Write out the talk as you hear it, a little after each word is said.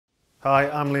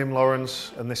Hi, I'm Liam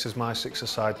Lawrence and this is my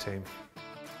six-a-side team.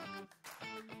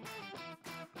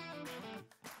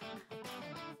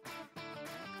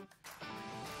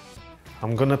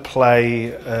 I'm going to play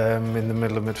in the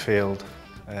middle of midfield.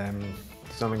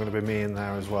 There's only going to be me in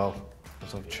there as well,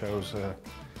 as I've chose a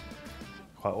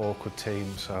quite awkward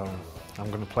team, so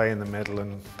I'm going to play in the middle,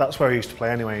 and that's where I used to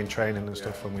play anyway in training and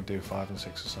stuff when we do 5 and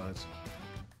 6-a-sides.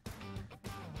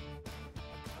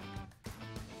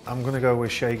 I'm going to go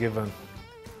with Shay Given.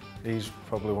 He's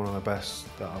probably one of the best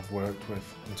that I've worked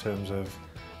with in terms of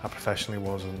how professional he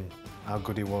was and how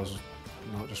good he was,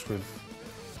 not just with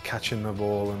catching the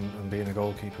ball and being a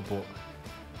goalkeeper, but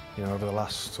you know, over the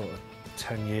last sort of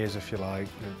 10 years, if you like,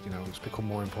 you know, it's become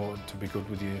more important to be good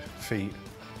with your feet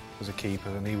as a keeper,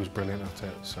 and he was brilliant at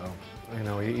it. So, you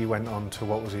know, he went on to,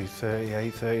 what was he,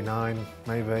 38, 39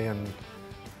 maybe, and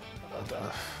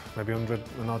maybe 100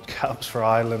 and odd caps for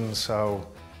Ireland, so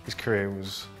his career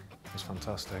was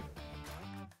fantastic.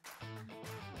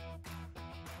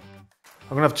 I'm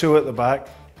going to have two at the back,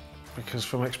 because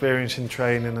from experience in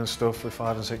training and stuff with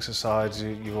 5 and 6-a-sides,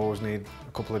 you always need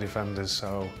a couple of defenders.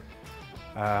 So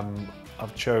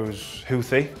I've chose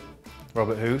Houthi,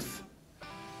 Robert Huth,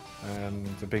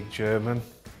 the big German.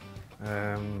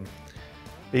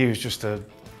 He was just a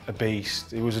beast.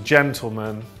 He was a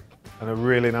gentleman and a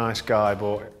really nice guy,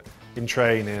 but in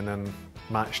training and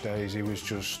match days, he was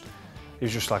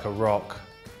just like a rock.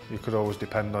 You could always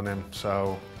depend on him.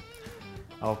 So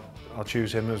I'll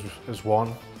choose him as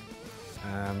one.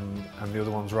 And the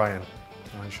other one's Ryan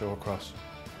Shawcross.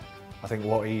 I think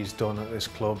what he's done at this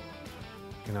club,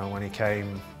 you know, when he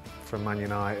came from Man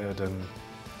United, and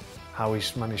how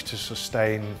he's managed to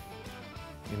sustain,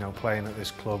 you know, playing at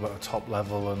this club at a top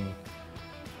level, and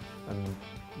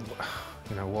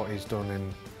you know what he's done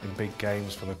in big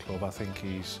games for the club. I think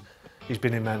he's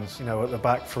been immense. You know, at the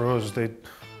back for us, they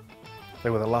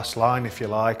were the last line, if you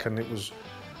like, and it was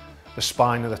the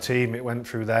spine of the team. It went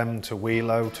through them to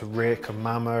Wheelo, to Rick and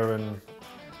Mama and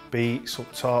Beats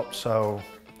up top. So,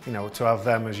 you know, to have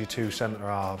them as your two centre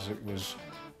halves, it was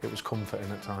comforting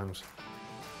at times.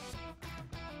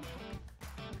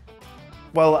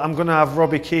 Well, I'm going to have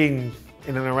Robbie Keane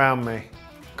in and around me,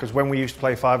 because when we used to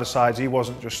play 5-a-sides, he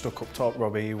wasn't just stuck up top,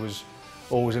 Robbie. He was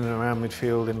always in and around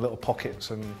midfield in little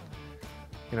pockets, and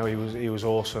you know, he was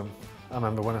awesome. I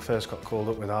remember when I first got called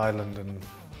up with Ireland and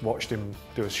watched him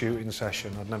do a shooting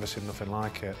session, I'd never seen nothing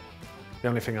like it. The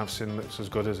only thing I've seen that's as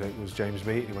good as it was James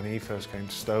Beattie when he first came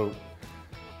to Stoke.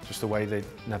 Just the way they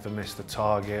never missed the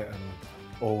target and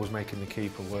always making the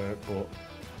keeper work. But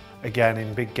again,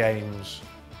 in big games,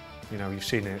 you know, you've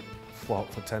seen it for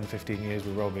 10, 15 years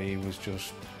with Robbie. He was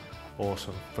just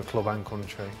awesome for club and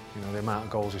country. You know, the amount of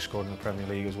goals he scored in the Premier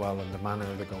League as well, and the manner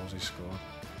of the goals he scored.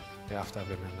 You have to have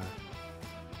him in there.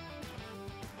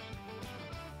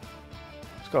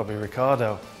 It's got to be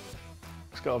Ricardo.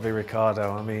 It's got to be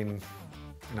Ricardo. I mean,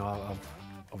 you know, I've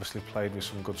obviously played with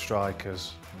some good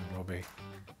strikers, you know, Robbie.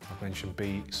 I've mentioned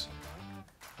Beats,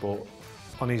 but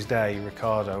on his day,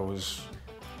 Ricardo was,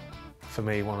 for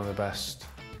me, one of the best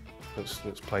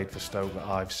that's played for Stoke that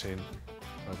I've seen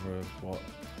over, what,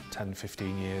 10,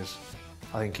 15 years.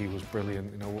 I think he was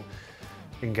brilliant. You know,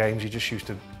 in games, you just used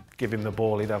to give him the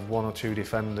ball, he'd have 1 or 2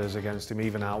 defenders against him,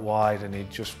 even out wide, and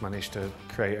he'd just manage to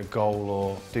create a goal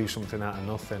or do something out of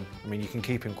nothing. I mean, you can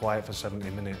keep him quiet for 70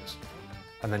 minutes,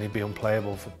 and then he'd be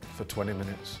unplayable for 20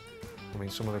 minutes. I mean,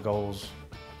 some of the goals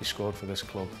he scored for this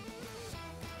club,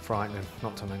 frightening,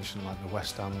 not to mention like the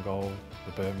West Ham goal,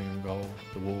 the Birmingham goal,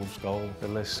 the Wolves goal, the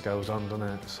list goes on, doesn't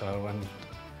it? So, and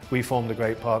we formed a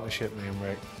great partnership, me and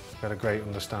Rick. We had a great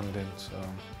understanding, so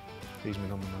he's my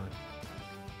number 9.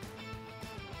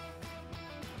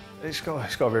 It's got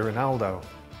to be Ronaldo.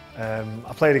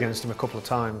 I played against him a couple of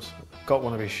times, got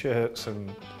one of his shirts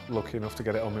and lucky enough to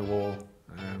get it on my wall.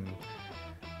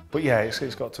 But yeah,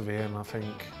 it's got to be him. I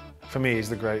think, for me,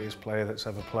 he's the greatest player that's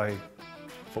ever played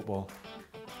football.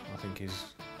 I think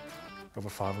he's over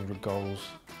 500 goals.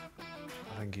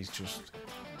 I think he's just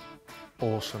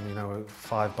awesome, you know,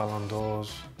 5 Ballon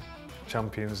d'Ors,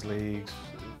 Champions Leagues,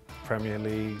 Premier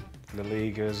League, La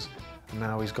Ligas, and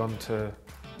now he's gone to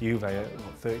Juve at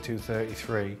 32,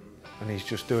 33, and he's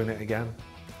just doing it again.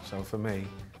 So for me,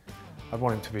 I'd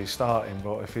want him to be starting,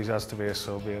 but if he has to be a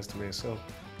sub, he has to be a sub.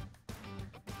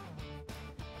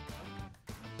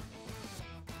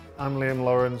 I'm Liam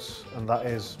Lawrence, and that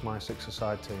is my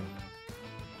 6-a-side team.